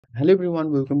Hello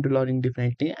everyone, welcome to Learning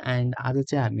Differently and आज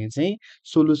चाहिँ हामी चाहिँ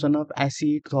सोलुसन अफ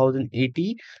एसई 2080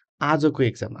 आजको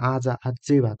एक्जाम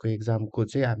अझै भएको एक्जामको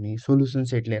चाहिँ हामी सोलुसन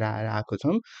सेट लिएर आएको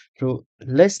छौँ। सो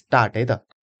लेट्स स्टार्ट है त।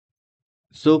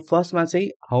 सो फर्स्टमा चाहिँ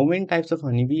how many types of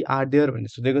honeybee are there भनेर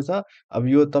सोधेको छ। अब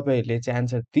यो तपाईँहरूले चाहिँ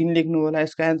आन्सर 3 लेख्नु होला।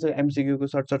 यसको आन्सर एमसिक्यूको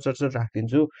सर्ट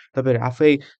राखिदिन्छु, तपाईँहरू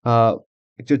आफै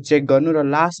त्यो चेक गर्नु। र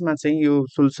लास्टमा चाहिँ यो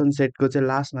सोल्युसन सेटको चाहिँ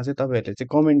लास्टमा चाहिँ तपाईँहरूले चाहिँ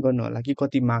कमेन्ट गर्नु होला कि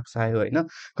कति मार्क्स आयो होइन,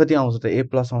 कति आउँछ त, ए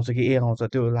प्लस आउँछ कि ए आउँछ,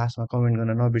 त्यो लास्टमा कमेन्ट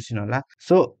गर्न नबिर्सिनु होला।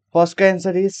 सो फर्स्टको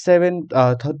एन्सर इज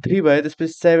 3 भयो।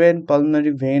 त्यसपछि 7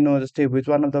 पल्मनरी भेन हो, जस्तै which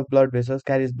one of the blood vessels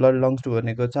क्यारिज blood lungs to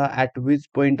भनेको छ at which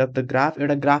point of the graph.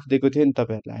 एउटा ग्राफ दिएको थियो नि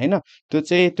तपाईँहरूलाई होइन,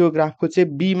 त्यो ग्राफको चाहिँ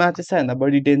बीमा चाहिँ सबैभन्दा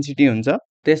बढी डेन्सिटी हुन्छ।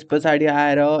 त्यस पछाडि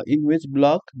आएर in which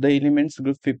block the elements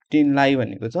group 15 लाई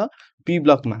भनेको छ पी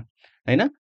ब्लकमा होइन।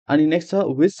 अनि नेक्स्ट छ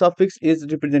विच सफिक्स इज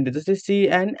रिप्रेजेन्टेड, जस्तै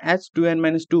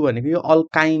CnH2n-2 भनेको यो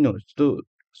अल्काइन हो, त्यो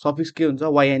सफिक्स के हुन्छ,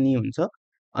 YNE हुन्छ।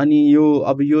 अनि यो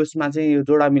अब यसमा चाहिँ यो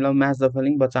जोडा मिलाउँ म्याच द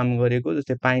फलोइङ बचाम गरेको,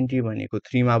 जस्तै पाइन ट्री भनेको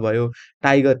 3 मा भयो,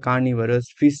 टाइगर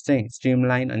कार्निभरस, फिस चाहिँ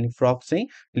स्ट्रिमलाइन, अनि फ्रग चाहिँ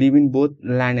live in both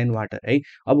land and water है।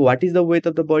 अब what is the weight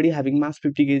of the body having mass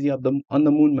 50 KG of the on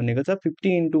the moon भनेको छ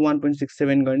 50 ×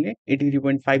 1.67 गर्ने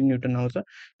 83.5 न्युटन आउँछ।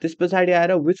 त्यस पछाडि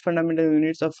आएर which fundamental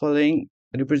units of following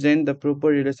represent the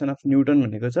proper relation of newton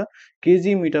भनेको छ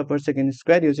KG metre per second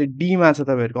square. यो चाहिँ डीमा छ,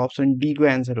 तपाईँहरूको अप्सन डीको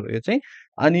एन्सर हो यो चाहिँ।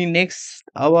 अनि नेक्स्ट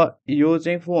अब यो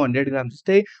चाहिँ 400 ग्राम,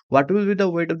 जस्तै what will be the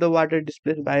weight of the water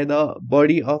displace by the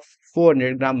body of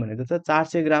 400 ग्राम भनेको छ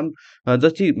 400 ग्राम।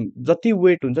 जति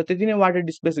वेट हुन्छ त्यति नै वाटर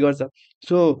डिस्प्लेस गर्छ।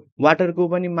 सो वाटरको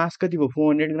पनि मास कति भयो,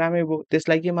 400 ग्रामै भयो।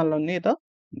 त्यसलाई केमा लाने त,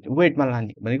 वेटमा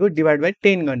लाने भनेको डिभाइड बाई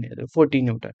 10 गर्ने 40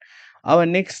 न्युटन। अब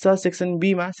नेक्स्ट छ सेक्सन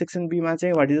बीमा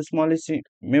चाहिँ what is the smallest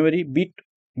memory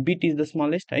beet is the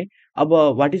smallest है। अब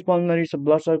what is pulmonary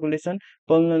blood circulation,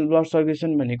 pulmonary blood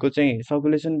circulation भनेको चाहिँ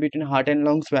circulation between heart and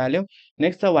lungs भइहाल्यो।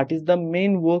 नेक्स्ट छ what is the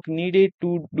main work needed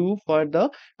to do for the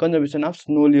conservation of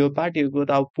snow leopard, यो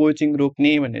त अब poaching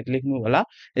रोक्ने भनेर लेख्नु होला।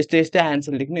 यस्तै यस्तै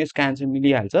आन्सर लेख्नु, यसको आन्सर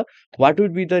मिलिहाल्छ। What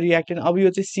would be the reactant, अब यो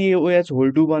चाहिँ CaOH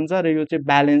होल 2 बन्छ र यो चाहिँ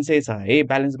ब्यालेन्सै छ है,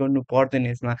 ब्यालेन्स गर्नु पर्दैन,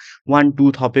 यसमा 1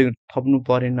 2 थप्नु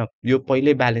परेन, यो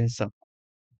पहिल्यै ब्यालेन्स छ।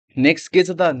 नेक्स्ट के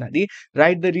छ त भन्दाखेरि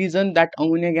right the reason that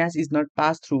ammonia gas is not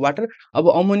pass through water. अब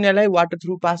अमोनियालाई वाटर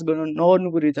थ्रु पास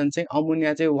नगर्नुको रिजन चाहिँ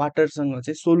अमोनिया चाहिँ वाटरसँग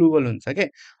चाहिँ सोलुबल हुन्छ के,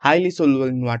 highly soluble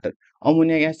in water.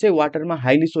 Ammonia gas चाहिँ वाटरमा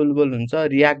हाइली सोलुबल हुन्छ,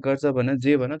 रियाक्ट गर्छ भन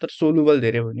जे भन, तर सोलुबल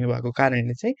धेरै हुने भएको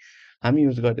कारणले चाहिँ हामी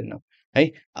युज गर्दैनौँ है।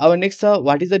 अब नेक्स्ट छ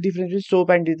what is the difference between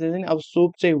soap and detergent. अब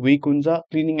सोप चाहिँ विक हुन्छ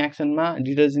क्लिनिङ एक्सनमा,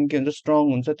 डिटर्जेन्ट के हुन्छ,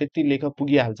 स्ट्रङ हुन्छ, त्यति लेख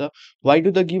पुगिहाल्छ। Why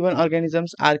do the given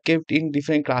organisms are kept in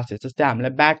different classes, जस्तै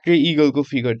हामीलाई ब्याट र इगलको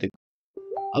फिगर दिएको।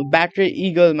 अब ब्याट र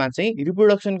इगलमा चाहिँ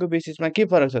रिप्रोडक्सनको बेसिसमा के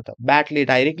फरक छ त, ब्याटले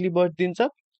डाइरेक्टली बर्थ दिन्छ,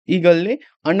 इगलले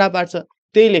अन्डा पार्छ,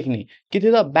 त्यही लेख्ने। के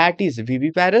थियो त, bat is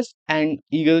भिभिप्यारस and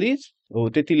eagle is, हो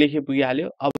त्यति लेखे पुगिहाल्यो।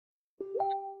 अब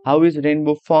how is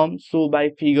rainbow form, so by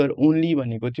figure only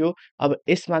भनेको थियो। अब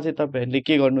यसमा चाहिँ तपाईँहरूले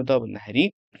के गर्नु त भन्दाखेरि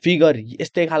फिगर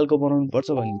यस्तै खालको बनाउनु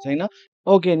पर्छ भन्ने छैन।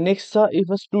 ओके नेक्स्ट छ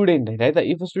इफ अ स्टुडेन्ट है त,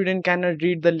 if a student can not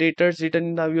read the letters written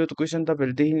in the, यो त क्वेसन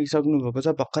तपाईँहरूले देखिसक्नु भएको छ,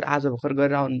 आज भर्खर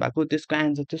गरेर आउनु भएको। त्यसको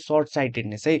एन्सर थियो सर्ट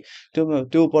साइटेडनेस है।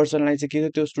 त्यो पर्सनलाई चाहिँ के थियो,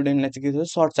 त्यो स्टुडेन्टलाई चाहिँ के थियो,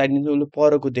 सर्ट साइटेडनेस, उसले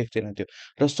परको देख्दैन थियो।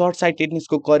 र सर्ट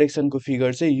साइटेडनेसको करेक्सनको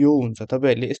फिगर चाहिँ यो हुन्छ,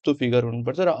 तपाईँहरूले यस्तो फिगर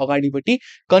हुनुपर्छ र अगाडिपट्टि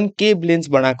कन्केभ लेन्स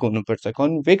बनाएको हुनुपर्छ।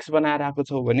 कन्भेक्स बनाएर आएको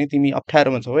छौ भने तिमी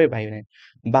अप्ठ्यारोमा छौ है भाइ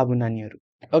बाबु नानीहरू।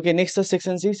 ओके नेक्स्ट छ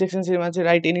सेक्सन सीमा चाहिँ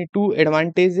right any 2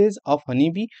 advantages of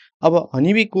honeybee. अब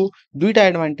हनीबीको 2टा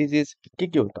एडभान्टेजेस के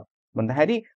हो त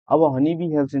भन्दाखेरि, अब honeybee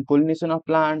helps in pollination of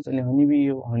plants, अनि हनीबी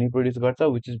हनी प्रड्युस गर्छ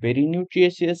विच इज भेरी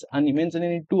न्युट्रियसियस। अनि mention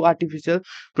any 2 artificial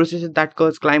processes that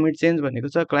cause climate change भनेको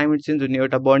छ, क्लाइमेट चेन्ज हुने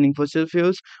एउटा बर्निङ फसिल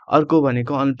फ्युल्स, अर्को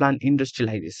भनेको अनप्लान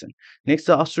इन्डस्ट्रियलाइजेसन। नेक्स्ट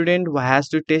छ a student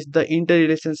has to test the enter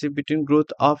relationship between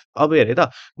growth of, अब हेरे त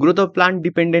growth of plant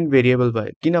dependent variable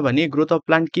भयो, किनभने ग्रोथ अफ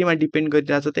प्लान्ट केमा डिपेन्ड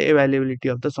गरिरहेको छ त, availability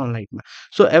of the सनलाइटमा।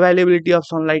 So availability of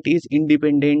sunlight is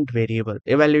independent variable.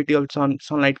 Availability of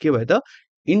sunlight के भयो त,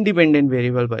 इन्डिपेन्डेन्ट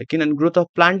भेरिएबल भयो, किनभने ग्रोथ अफ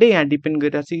प्लान्टै यहाँ डिपेन्ड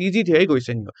गरिरहेको छ। इजी थियो है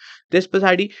क्वेसन यो। त्यस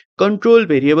पछाडि कन्ट्रोल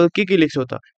भेरिएबल के लेख्छौ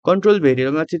त, कन्ट्रोल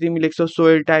भेरिएबलमा चाहिँ तिमी लेख्छौ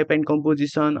सोइल टाइप एन्ड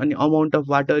कम्पोजिसन अनि अमाउन्ट अफ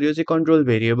वाटर, यो चाहिँ कन्ट्रोल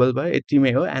भेरिएबल भयो।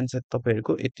 यतिमै हो एन्सर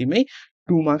तपाईँहरूको, यतिमै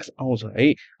 2 मार्क्स आउँछ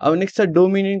है। अब नेक्स्ट छ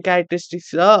डोमिनेन्ट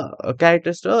क्यारेक्टरिस्टिक्स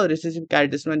र रिसेसिभ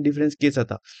क्यारेक्टरिस्टिक्समा डिफरेन्स के छ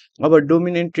त। अब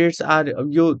डोमिनेन्ट ट्रेट्स आर,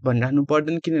 यो भनिराख्नु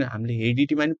पर्दैन किनभने हामीले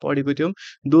हेरिडिटीमा नि पढेको थियौँ,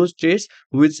 those traits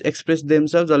which express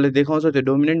themselves, जसले देखाउँछ त्यो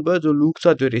डोमिनेन्ट भयो, जो लुक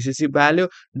छ त्यो रिसेसिभ भइहाल्यो।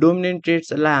 डोमिनेन्ट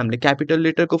ट्रेट्सलाई हामीले क्यापिटल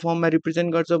लेटरको फर्ममा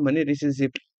रिप्रेजेन्ट गर्छौँ भने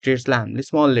रिसेसिभ ट्रेट्सलाई हामीले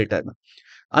स्मल लेटरमा।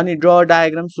 अनि draw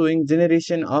diagram showing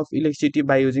generation of electricity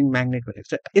by using magnet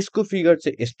भनेको छ। यसको फिगर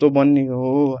चाहिँ यस्तो बन्ने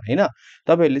हो होइन।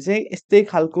 तपाईँहरूले चाहिँ यस्तै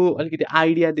खालको अलिकति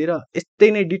आइडिया दिएर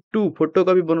यस्तै नै डिट्टु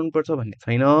फोटोकपी बनाउनु पर्छ भन्ने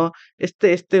छैन।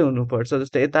 यस्तै यस्तै हुनुपर्छ।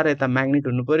 जस्तै यता र यता म्याग्नेट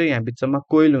हुनु पर्यो, यहाँ बिचमा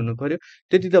कोइल हुनु पर्यो,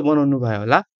 त्यति त बनाउनु भयो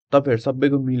होला। तपाईँहरू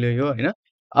सबैको मिल्यो यो होइन।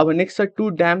 अब नेक्स्ट छ to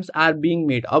dams are being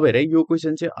made. अब हेर यो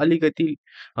क्वेसन चाहिँ अलिकति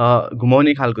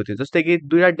घुमाउने खालको थियो। जस्तै कि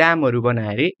दुईवटा ड्यामहरू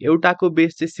बनायो अरे, एउटाको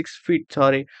बेस चाहिँ 6 फिट छ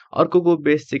अरे, अर्कोको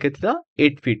बेस चाहिँ कति त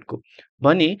 8 फिटको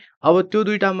भने अब त्यो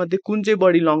दुईटा मध्ये कुन चाहिँ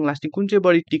बढी लङ लास्टिङ, कुन चाहिँ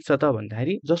बढी टिक्छ त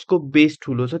भन्दाखेरि जसको बेस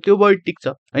ठुलो छ त्यो बढी टिक्छ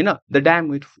होइन। The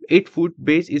dam with 8 foot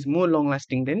base is more long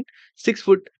lasting then 6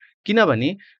 foot. किनभने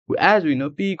as विनो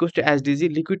P equals to SDG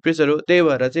liquid pressure हो, त्यही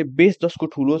भएर चाहिँ बेस जसको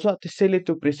ठुलो छ त्यसैले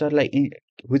त्यो प्रेसरलाई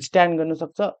विथस्ट्यान्ड गर्न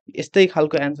सक्छ। यस्तै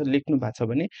खालको एन्सर लेख्नु भएको छ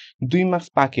भने 2 मार्क्स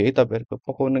पाक्यो है तपाईँहरूको।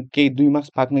 पकाउन केही 2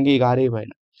 मार्क्स पाक्न केही गाह्रै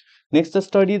भएन। Next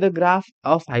study the graph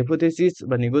of hypothesis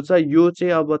भनेको छ। यो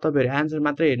चाहिँ अब तपाईँहरू एन्सर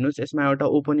मात्रै हेर्नुहोस्। यसमा एउटा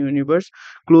ओपन युनिभर्स,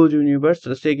 क्लोज युनिभर्स,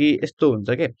 जस्तै कि यस्तो हुन्छ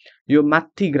के यो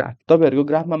माथि ग्राफ। तपाईँहरूको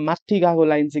ग्राफमा माथि गएको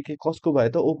लाइन चाहिँ के कसको भयो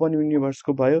त ओपन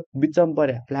युनिभर्सको भयो, बिचमा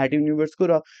पर्या फ्ल्याट युनिभर्सको,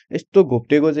 र यस्तो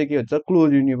घोप्टेको चाहिँ के हुन्छ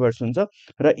क्लोज युनिभर्स हुन्छ।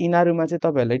 र यिनीहरूमा चाहिँ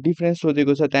तपाईँहरूलाई डिफ्रेन्स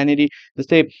सोधेको छ त्यहाँनिर।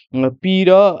 जस्तै पी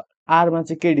र आरमा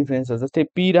चाहिँ के डिफ्रेन्स छ, जस्तै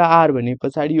पी र आर भने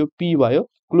पछाडि यो पी भयो,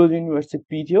 क्लोज युनिभर्स चाहिँ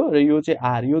पी थियो र यो चाहिँ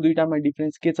आर, यो दुईटामा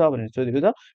डिफ्रेन्स के छ भनेर सोधेको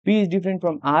छ। P is different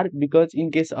from are because in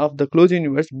case of the close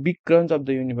universe big crunch of the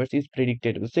universe is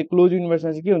predicted. जस्तै क्लोज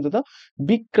युनिभर्समा चाहिँ के हुन्छ त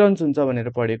बिग क्रन्च हुन्छ भनेर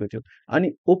पढेको थियो।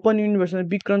 अनि ओपन युनिभर्समा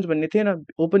बिग क्रन्च भन्ने थिएन।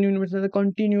 ओपन युनिभर्समा त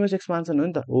कन्टिन्युअस एक्सपान्सन हो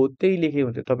नि त, हो त्यही लेखेको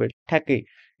हुन्थ्यो। तपाईँ ठ्याक्कै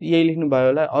यही लेख्नुभयो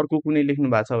होला, अर्को कुनै लेख्नु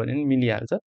भएको छ भने पनि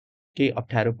मिलिहाल्छ, केही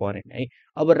अप्ठ्यारो परेन है।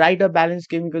 अब right a balance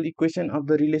chemical equation of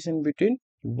the relation between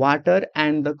water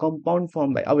and the compound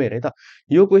form by. अब हेर त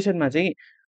यो क्वेसनमा चाहिँ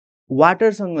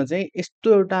वाटरसँग चाहिँ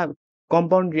यस्तो एउटा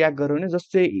कम्पाउन्ड रियाक्ट गरौँ भने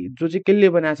जस्तै जो चाहिँ कसले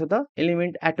बनाएको छ त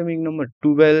एलिमेन्ट एटोमिक नम्बर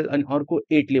 12 अनि अर्को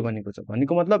 8 ले बनेको छ।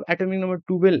 भनेको मतलब atomic number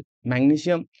 12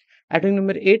 magnesium, atomic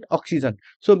number 8 oxygen.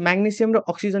 So magnesium र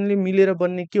अक्सिजनले मिलेर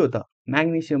बन्ने के हो त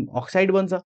म्याग्नेसियम अक्साइड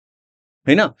बन्छ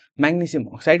होइन, म्याग्नेसियम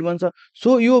अक्साइड बन्छ।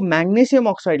 सो यो म्याग्नेसियम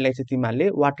अक्साइडलाई चाहिँ तिमीहरूले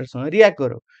वाटरसँग रियाक्ट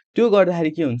गरौ, त्यो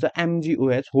गर्दाखेरि के हुन्छ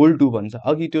MgOH होल 2 बन्छ।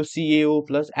 अघि त्यो CaO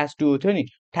प्लस H2O थियो नि,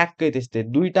 ठ्याक्कै त्यस्तै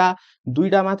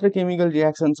दुईटा मात्र केमिकल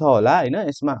रियाक्सन छ होला होइन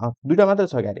यसमा। दुईटा मात्र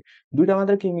छ क्यारे, दुईटा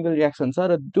मात्र केमिकल रियाक्सन छ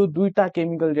र त्यो दुईटा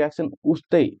केमिकल रियाक्सन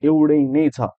उस्तै एउटै नै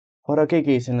छ, फरकै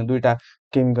केही छैन दुईटा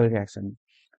केमिकल रियाक्सन।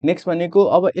 नेक्स्ट भनेको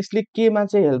अब यसले केमा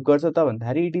चाहिँ हेल्प गर्छ त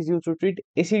भन्दाखेरि it is use to treat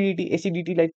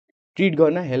एसिडिटीलाई treat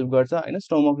गर्न हेल्प गर्छ होइन,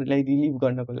 स्टोमकलाई रिलिभ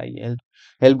गर्नको लागि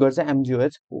हेल्प गर्छ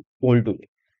MgOH होल 2ले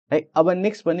है। अब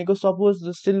नेक्स्ट भनेको सपोज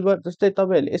सिल्भर, जस्तै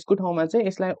तपाईँहरूले यसको ठाउँमा चाहिँ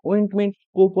यसलाई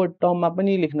ओइन्टमेन्टको टर्ममा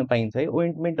पनि लेख्न पाइन्छ है,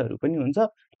 ओइन्टमेन्टहरू पनि हुन्छ।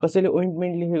 कसैले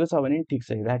ओइन्टमेन्ट लेखेको छ भने ठिक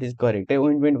छ, द्याट इज करेक्ट है।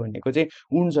 ओइन्टमेन्ट भनेको चाहिँ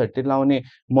उन्सहरूले लाउने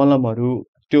मलमहरू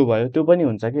त्यो भयो, त्यो पनि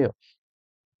हुन्छ के हो।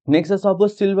 Next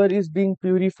suppose silver is being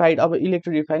purified. अब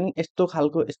इलेक्ट्रो रिफाइनिङ यस्तो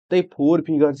खालको यस्तै 4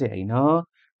 फिगर चाहिँ होइन,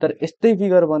 तर यस्तै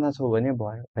फिगर बनाएको छौ भने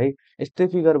भयो है। यस्तै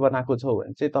फिगर बनाएको छौ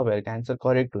भने चाहिँ तपाईँहरूको एन्सर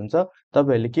करेक्ट हुन्छ।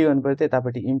 तपाईँहरूले के गर्नु पर्यो त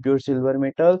यतापट्टि इम्प्योर सिल्भर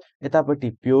मेटल, यतापट्टि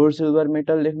प्योर सिल्भर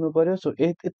मेटल लेख्नु पर्यो। सो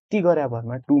यति गरे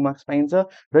भरमा 2 मार्क्स पाइन्छ।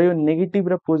 र यो नेगेटिभ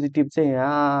र पोजिटिभ चाहिँ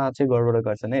यहाँ चाहिँ गडबड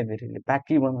गर्छन् है धेरैले,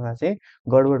 ब्याट्री बनाउँदा चाहिँ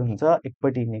गडबड हुन्छ।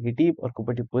 एकपट्टि नेगेटिभ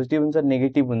अर्कोपट्टि पोजिटिभ हुन्छ,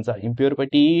 नेगेटिभ हुन्छ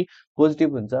इम्प्योरपट्टि,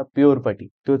 पोजिटिभ हुन्छ प्योरपट्टि,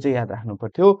 त्यो चाहिँ याद राख्नु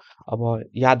पर्थ्यो। अब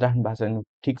याद राख्नु भएको छ भने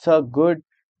ठिक छ, गुड।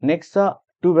 नेक्स्ट छ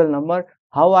 12 number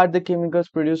how are the chemicals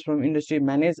produce from industry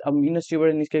manage. अब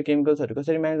इन्डस्ट्रीबाट निस्केको केमिकल्सहरू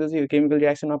कसरी म्यानेज गर्छ, यो केमिकल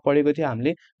रियाक्सनमा पढेको थियो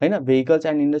हामीले होइन। Vehicles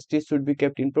and industries should be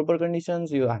kept in proper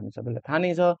conditions, यो हामी सबैलाई थाहा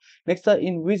नै छ। नेक्स्ट छ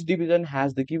in which division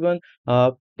has the given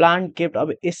plant kept.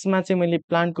 अब यसमा चाहिँ मैले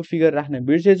प्लान्टको फिगर राख्न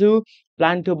बिर्सेछु।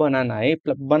 प्लान्ट थियो बनाना है,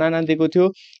 बनाना दिएको थियो।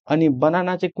 अनि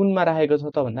बनाना चाहिँ कुनमा राखेको छ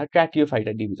त भन्दा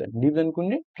ट्र्याकियोफाइटा डिभिजन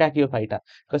कुन रे ट्र्याकियोफाइटा।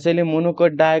 कसैले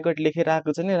मोनोकट डायोकट लेखेर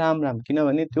आएको छ नि राम,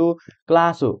 किनभने त्यो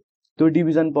क्लास हो, त्यो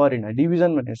डिभिजन परेन।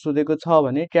 डिभिजन भनेर सोधेको छ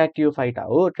भने ट्र्याकियोफाइटा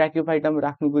हो। ट्र्याकियोफाइटामा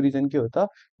राख्नुको रिजन के हो त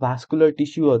भास्कुलर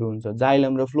टिस्युहरू हुन्छ,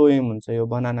 जाइलम र फ्लोएम हुन्छ यो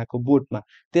बनानाको बोटमा,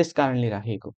 त्यस कारणले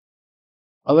राखेको।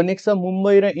 अब नेक्स्ट छ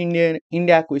मुम्बई र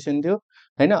इन्डिया क्वेसन थियो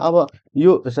होइन। अब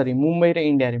यो सरी मुम्बई र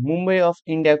इन्डिया रे, मुम्बई अफ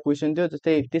इन्डिया क्वेसन थियो।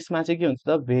 जस्तै त्यसमा चाहिँ के हुन्छ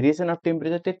त भेरिएसन अफ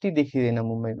टेम्परेचर त्यति देखिँदैन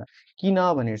मुम्बईमा, किन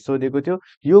भनेर सोधेको थियो।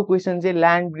 यो क्वेसन चाहिँ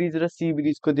ल्यान्ड ब्रिज र सी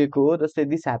ब्रिजको दिएको हो। जस्तै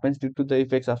this happens due to the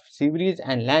effects of C bridge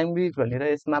and land bridge भनेर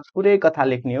यसमा पुरै कथा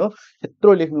लेख्ने हो,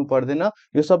 यत्रो लेख्नु पर्दैन।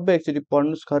 यो सबै एकचोटि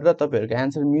पढ्नुहोस् खर, तपाईँहरूको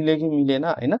एन्सर मिल्यो कि मिलेन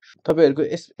होइन। तपाईँहरूको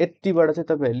यतिबाट चाहिँ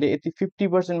तपाईँहरूले यति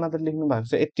 50% मात्र लेख्नु भएको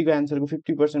छ, यतिको एन्सरको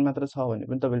 50% मात्र छ भने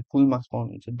पनि तपाईँले फुल मार्क्स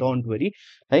पाउनुहुन्छ, डोन्ट वरी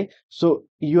है। सो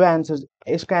यो एन्सर,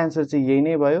 यसको एन्सर चाहिँ यही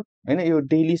नै भयो। होइन यो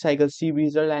डेली साइकल सी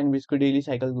ब्रिज र ल्यान्ड ब्रिजको डेली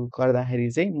साइकल गर्दाखेरि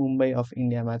चाहिँ मुम्बई अफ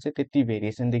इन्डियामा चाहिँ त्यति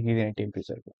भेरिएसन देखिँदैन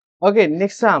टेम्परेचरको। ओके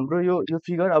नेक्स्ट छ हाम्रो यो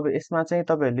फिगर। अब यसमा चाहिँ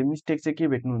तपाईँहरूले मिस्टेक चाहिँ के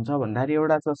भेट्नुहुन्छ भन्दाखेरि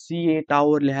एउटा छ सिए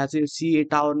टावर लेखा चाहिँ सिए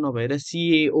टावर नभएर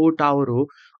सिएओ टावर हो।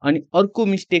 अनि अर्को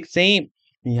मिस्टेक चाहिँ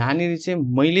यहाँनिर चाहिँ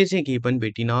मैले चाहिँ केही पनि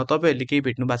भेटिनँ, तपाईँहरूले केही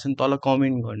भेट्नु भएको छ भने तल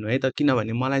कमेन्ट गर्नु है त,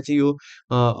 किनभने मलाई चाहिँ यो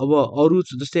अब अरू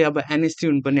जस्तै अब एनएस3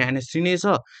 हुनुपर्ने एनएस3 नै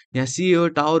छ, यहाँ सिएओ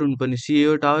टावर हुनुपर्ने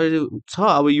सिएओ टावर छ,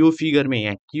 अब यो फिगरमा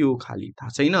यहाँ के हो खालि थाहा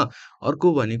छैन।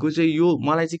 अर्को भनेको चाहिँ यो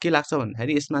मलाई चाहिँ के लाग्छ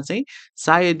भन्दाखेरि यसमा चाहिँ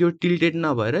सायद यो टिल्टेड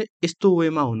नभएर यस्तो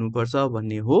वेमा हुनुपर्छ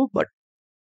भन्ने हो। बट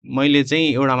मैले चाहिँ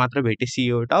एउटा मात्र भेटेँ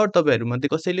सिएओ टावर। तपाईँहरूमध्ये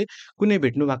कसैले कुनै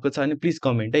भेट्नु भएको छ भने प्लिज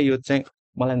कमेन्ट है, यो चाहिँ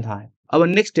मलाई पनि थाहा है। अब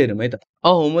नेक्स्ट हेरौँ है त।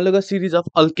 होमोलोगस सिरिज अफ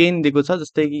अल्केन दिएको छ,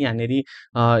 जस्तै कि यहाँनिर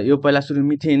यो पहिला सुरु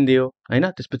मिथेन दियो होइन,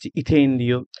 त्यसपछि इथेन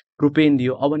दियो, प्रोपेन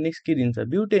दियो, अब नेक्स्ट के दिन्छ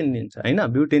ब्युटेन दिन्छ होइन,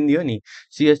 ब्युटेन दियो नि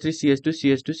CH3 CH2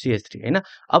 CH2 CH3 होइन।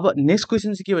 अब नेक्स्ट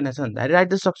क्वेसन चाहिँ के भनेको छ भन्दाखेरि right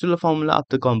the structural formula of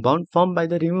the compound form by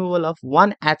the removal of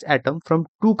 1 H atom from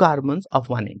 2 carbons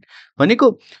of 1 and.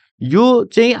 भनेको यो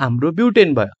चाहिँ हाम्रो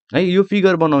ब्युटेन भयो है। यो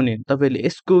फिगर बनाउने तपाईँहरूले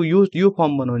यसको यो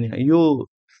फर्म बनाउने यो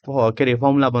के अरे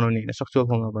फर्मुला बनाउने होइन, स्ट्रक्चरल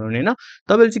फर्मुला बनाउने होइन।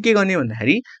 तपाईँले चाहिँ के गर्ने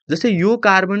भन्दाखेरि जस्तै यो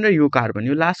कार्बन र यो कार्बन,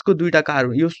 यो लास्टको दुईटा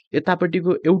कार्बन, यो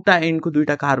यतापट्टिको एउटा एन्डको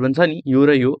दुईटा कार्बन छ नि, यो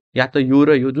र यो, या त यो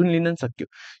र यो जुन लिन पनि सक्यो,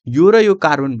 यो र यो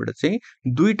कार्बनबाट चाहिँ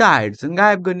दुईटा हाइड्रोजन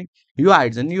गायब गर्ने, यो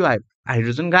हाइड्रोजन यो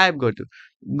हाइड्रोजन गायब गरिदियो।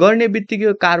 गर्ने बित्तिकै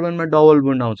यो कार्बनमा डबल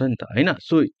बोन्ड आउँछ नि त होइन।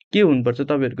 सो के हुनुपर्छ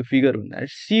तपाईँहरूको फिगर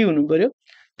भन्दाखेरि सी हुनु पर्यो,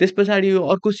 त्यस पछाडि यो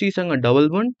अर्को सीसँग डबल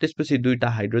बोन्ड, त्यसपछि दुईटा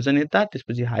हाइड्रोजन यता,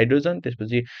 त्यसपछि हाइड्रोजन,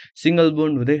 त्यसपछि सिङ्गल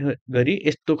बोन्ड हुँदै गरी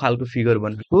यस्तो खालको फिगर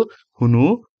बनाएको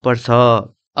हुनुपर्छ।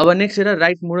 अब नेक्स्ट हेर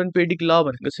राइट मोडर्न पेरियोडिक ल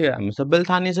भनेको चाहिँ हामी सबैले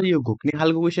थाहा नै छ, यो घोक्ने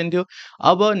खालको क्वेसन थियो।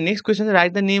 अब next question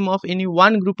right the name of any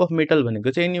one group of metal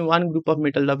भनेको चाहिँ any one group of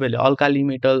metal तपाईँहरूले alkali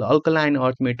metal, alkaline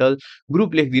earth metal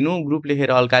group लेखिदिनु, ग्रुप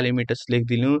लेखेर अल्काली मेटल्स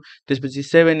लेखिदिनु, त्यसपछि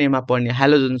 7A मा पढ्ने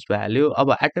हेलोजन्स भइहाल्यो।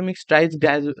 अब atomic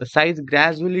size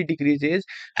gradually decreases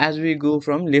as we go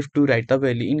from left to right,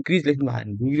 तपाईँहरूले इन्क्रिज लेख्नु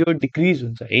भयो भने यो डिक्रिज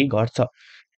हुन्छ है, घट्छ।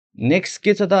 नेक्स्ट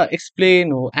के छ त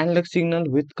एक्सप्लेन हो analogue signal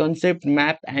with concept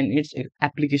map and it's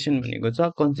application भनेको छ।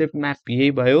 कन्सेप्ट म्याप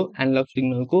यही भयो एनालग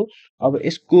सिग्नलको। अब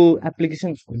यसको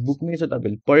एप्लिकेसन बुकमै छ,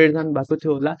 तपाईँहरूले पढेर जानु भएको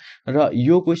थियो होला। र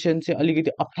यो क्वेसन चाहिँ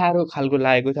अलिकति अप्ठ्यारो खालको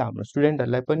लागेको थियो हाम्रो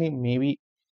स्टुडेन्टहरूलाई पनि, मेबी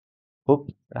होप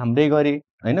राम्रै गरे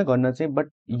होइन गर्न चाहिँ।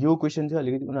 बट यो क्वेसन चाहिँ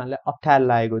अलिकति उनीहरूलाई अप्ठ्यारो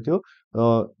लागेको थियो।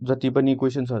 जति पनि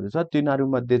क्वेसन्सहरू छ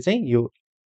तिनीहरूमध्ये चाहिँ यो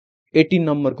 18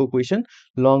 नम्बरको क्वेसन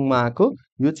लङमा आएको,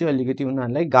 यो चाहिँ अलिकति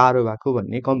उनीहरूलाई गाह्रो भएको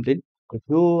भन्ने कम्प्लेन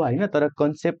थियो होइन। तर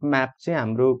कन्सेप्ट म्याप चाहिँ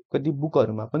हाम्रो कति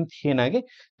बुकहरूमा पनि थिएन कि,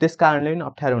 त्यस कारणले पनि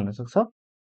अप्ठ्यारो हुनसक्छ।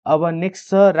 अब नेक्स्ट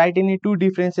छ right any two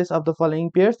differences of the following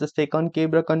pairs, जस्तै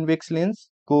कन्केभ र कन्भेक्स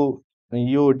लेन्सको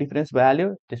यो डिफरेन्स भइहाल्यो।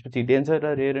 त्यसपछि डेन्सर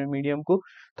र रेयर मिडियमको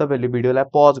तपाईँहरूले भिडियोलाई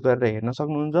पज गरेर हेर्न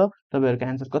सक्नुहुन्छ तपाईँहरूको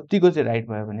एन्सर कतिको चाहिँ राइट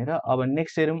भयो भनेर। अब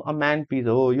नेक्स्ट हेरौँ अ म्यान पिज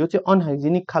हो, यो चाहिँ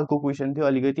अनहाइजेनिक खालको क्वेसन थियो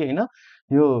अलिकति होइन।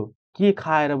 यो के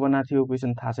खाएर बनाएको थियो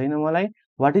क्वेसन थाहा छैन मलाई।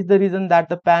 What is the reason that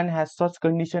the PAN has such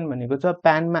condition भनेको छ,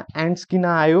 प्यानमा एन्ड्स किन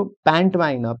आयो, प्यान्टमा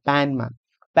होइन प्यानमा,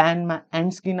 प्यानमा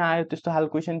एन्ड्स किन आयो त्यस्तो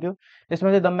खालको क्वेसन थियो। यसमा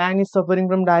चाहिँ the man is suffering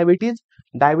from diabetes,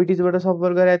 डायबिटिजबाट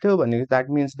सफर गरेको थियो भनेको द्याट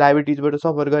मिन्स डायबिटिजबाट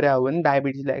सफर गरे हो भने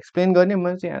डायबिटिजलाई एक्सप्लेन गर्ने।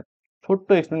 मैले चाहिँ यहाँ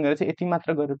छोटो एक्सप्लेन गरेर चाहिँ यति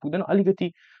मात्र गरेर पुग्दैन,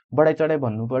 अलिकति बढाइ चढाइ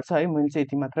भन्नुपर्छ है, मैले चाहिँ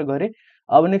यति मात्र गरेँ।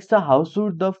 अब नेक्स्ट छ how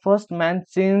should the first man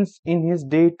change in his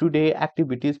day to day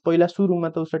activities, पहिला सुरुमा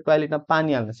त उसलाई टोयलेटमा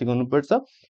पानी हाल्न सिकाउनु पर्छ,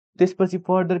 त्यसपछि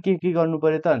फर्दर के गर्नु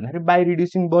पर्यो त भन्दाखेरि बाई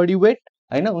रिड्युसिङ बडी वेट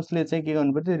होइन, उसले चाहिँ के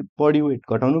गर्नु पर्यो बडी वेट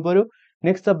घटाउनु पर्यो।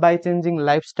 नेक्स्ट छ बाई चेन्जिङ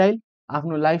लाइफस्टाइल,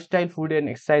 आफ्नो लाइफस्टाइल फुड एन्ड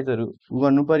एक्सर्साइजहरू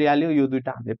गर्नु परिहाल्यो, यो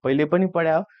दुइटा हामीले पहिले पनि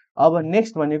पढायो। अब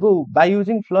नेक्स्ट भनेको बाई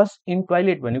युजिङ फ्लस इन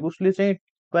टोयलेट भनेको उसले चाहिँ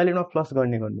टोयलेटमा फ्लस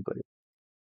गर्नु पर्यो।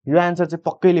 यो एन्सर चाहिँ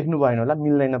पक्कै लेख्नु भएन होला,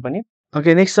 मिल्दैन पनि।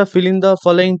 ओके नेक्स्ट छ fill in the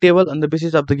following table on the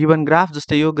basis of the given graph,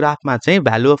 जस्तै यो ग्राफमा चाहिँ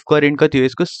भ्यालु अफ करेन्ट कति हो,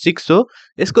 यसको 6 हो,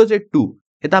 यसको चाहिँ 2,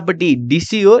 यतापट्टि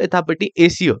डिसी हो, यतापट्टि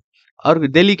एसी हो। अर्को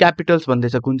डेली क्यापिटल्स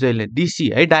भन्दैछ कुन चाहिँले डिसी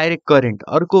है डाइरेक्ट करेन्ट,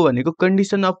 अर्को भनेको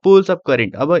condition of poles of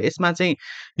current. अब यसमा चाहिँ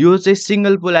यो चाहिँ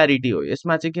सिङ्गल पोल्यारिटी हो,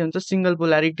 यसमा चाहिँ के हुन्छ सिङ्गल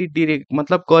पोल्यारिटी डिरेक्ट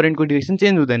मतलब करेन्टको डिरेक्सन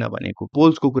चेन्ज हुँदैन भनेको,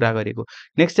 पोल्सको कुरा गरेको।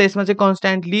 नेक्स्ट चाहिँ यसमा चाहिँ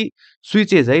कन्स्ट्यान्टली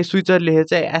स्विचेस है, स्विचर लेखेर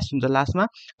चाहिँ एस हुन्छ लास्टमा,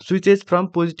 switches from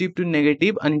positive to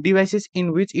negative. अनि devices in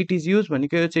which it is use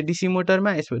भनेको यो चाहिँ डिसी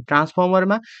मोटरमा, यसमा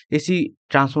ट्रान्सफर्मरमा, एसी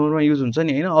ट्रान्सफर्मरमा युज हुन्छ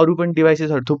नि होइन। अरू पनि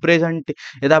डिभाइसेसहरू थुप्रै छन्,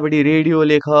 यतापट्टि रेडियो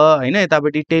लेख होइन,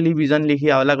 यतापट्टि टेलिभिजन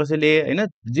लेखिया होला कसैले होइन,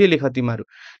 जे लेख तिमीहरू।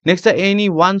 नेक्स्ट छ एनी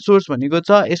वान सोर्स भनेको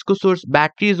छ, यसको सोर्स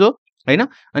ब्याट्रिज हो होइन,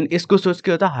 अनि यसको सोर्स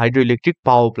के हो त hydro electric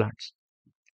power plants.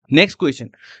 Next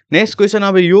question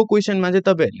अब यो क्वेसनमा चाहिँ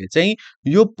तपाईँहरूले चाहिँ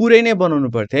यो पुरै नै बनाउनु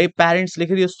पर्थ्यो है, प्यारेन्ट्स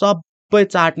लेखेर यो सब सबै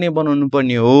चार्ट नै बनाउनु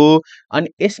पर्ने हो अनि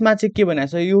यसमा चाहिँ के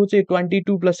भनेको छ यो चाहिँ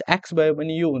 22 + x भयो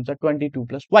भने यो हुन्छ 22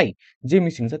 + y जे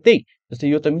मिसिङ छ त्यही जस्तै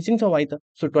यो त मिसिङ छ y त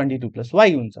सो 22 + y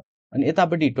हुन्छ अनि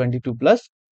यतापट्टि 22 +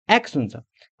 x हुन्छ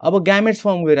अब ग्यामेट्स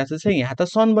फर्म गरिरहेको छ यहाँ त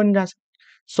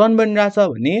सन बनिरहेछ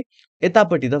भने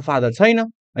यतापट्टि त फादर छैन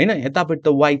हैन यतापट्टि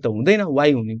त y त हुँदैन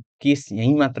y हुने केस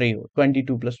यही मात्रै हो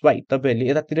 22 + y तपाईहरुले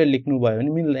यतातिर लेख्नु भयो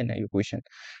भने मिल्दैन यो क्वेशन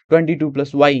 22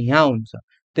 + y यहाँ हुन्छ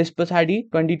त्यसपछि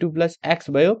 22 + x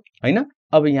भयो हैन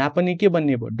अब यहाँ पनि के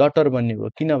बन्ने भयो डटर बन्ने भयो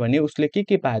किनभने उसले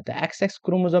के पायो त XX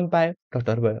क्रोमोजोम पायो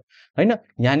डटर भयो हैन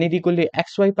यहाँनेरिकोले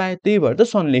XY पायो त्यही भएर त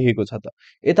सन लेखेको छ त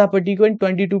यतापट्टिको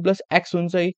पनि 22 + x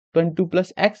हुन्छ है 22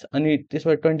 + x अनि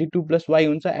त्यसबाट 22 + y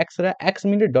हुन्छ x र x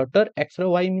मिले डटर x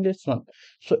र y मिले सन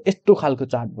सो यस्तो खालको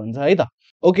चार्ट बन्छ है त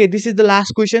okay this is the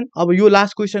last question अब यो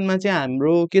लास्ट क्वेशनमा चाहिँ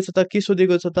हाम्रो के छ त के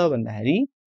सोधेको छ त भन्दाखेरि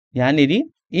यहाँनेरि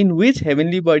in which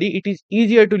heavenly body it is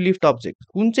easier to lift object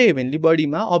कुन चाहिँ हेभेनली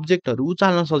बडीमा अब्जेक्टहरू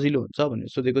उचाल्न सजिलो हुन्छ भनेर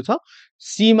सोधेको छ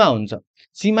सीमा हुन्छ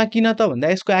सीमा किन त भन्दा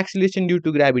यसको एक्सिलेरेसन ड्यू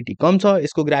टु ग्राभिटी कम छ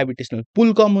यसको ग्राभिटेसनल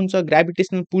पुल कम हुन्छ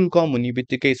ग्राभिटेसनल पुल कम हुने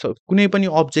बित्तिकै कुनै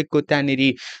पनि अब्जेक्टको त्यहाँनेरि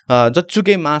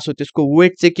जत्सुकै मास हो त्यसको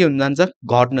वेट चाहिँ के हुन जान्छ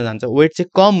घट्न जान्छ वेट चाहिँ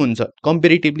कम हुन्छ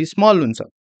कम्पेरिटिभली स्मल हुन्छ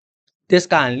त्यस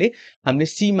कारणले हामीले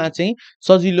सीमा चाहिँ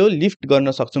सजिलो लिफ्ट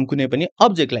गर्न सक्छौं कुनै पनि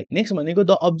अब्जेक्टलाई नेक्स्ट भनेको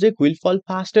द अब्जेक्ट विल फल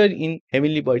फास्टर इन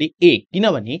हेभेनली बडी ए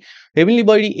किनभने हेभेनली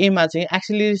बडी ए मा चाहिँ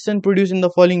acceleration produce in the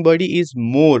falling body is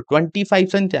more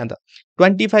 25 छ नि त्यहाँ त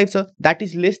 25 छ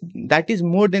that is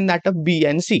more than that of be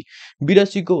and C B र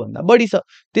सी को भन्दा बढी छ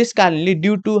त्यस कारणले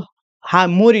due to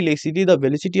more electricity the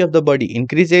velocity of the body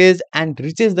increases and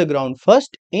reaches the ground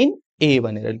first in A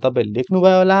भनेर तपाईहरुले लेख्नु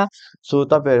भयो होला सो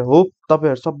तपाईहरु होप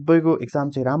तपाईहरु सबैको एक्जाम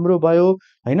चाहिँ राम्रो भयो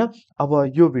हैन अब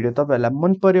यो भिडियो तपाईहरुलाई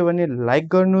मन पर्यो भने लाइक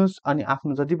गर्नुस् अनि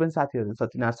आफ्नो जति पनि साथीहरु छ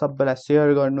तिनीहरु सबैलाई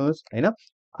शेयर गर्नुस् हैन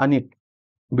अनि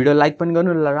भिडियो लाइक पनि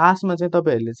गर्नु लास्टमा चाहिँ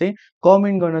तपाईहरुले चाहिँ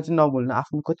कमेन्ट गर्न चाहिँ नभुल्नु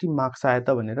आफ्नो कति मार्क्स आयो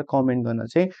त भनेर कमेन्ट गर्न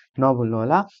चाहिँ नभुल्नु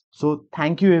होला so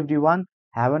thank you everyone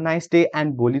have a nice day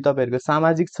and भोलि तपाईहरुको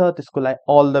सामाजिक छ त्यसको लागि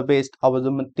अल द बेस्ट अब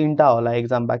जुन तीनटा होला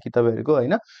एक्जाम बाँकी तपाईहरुको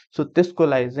हैन सो त्यसको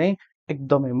लागि चाहिँ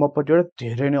एकदमै म पट्टिबाट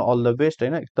धेरै नै अल द बेस्ट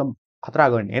हैन एकदम खतरा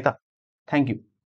गर्ने है त थ्यांक यू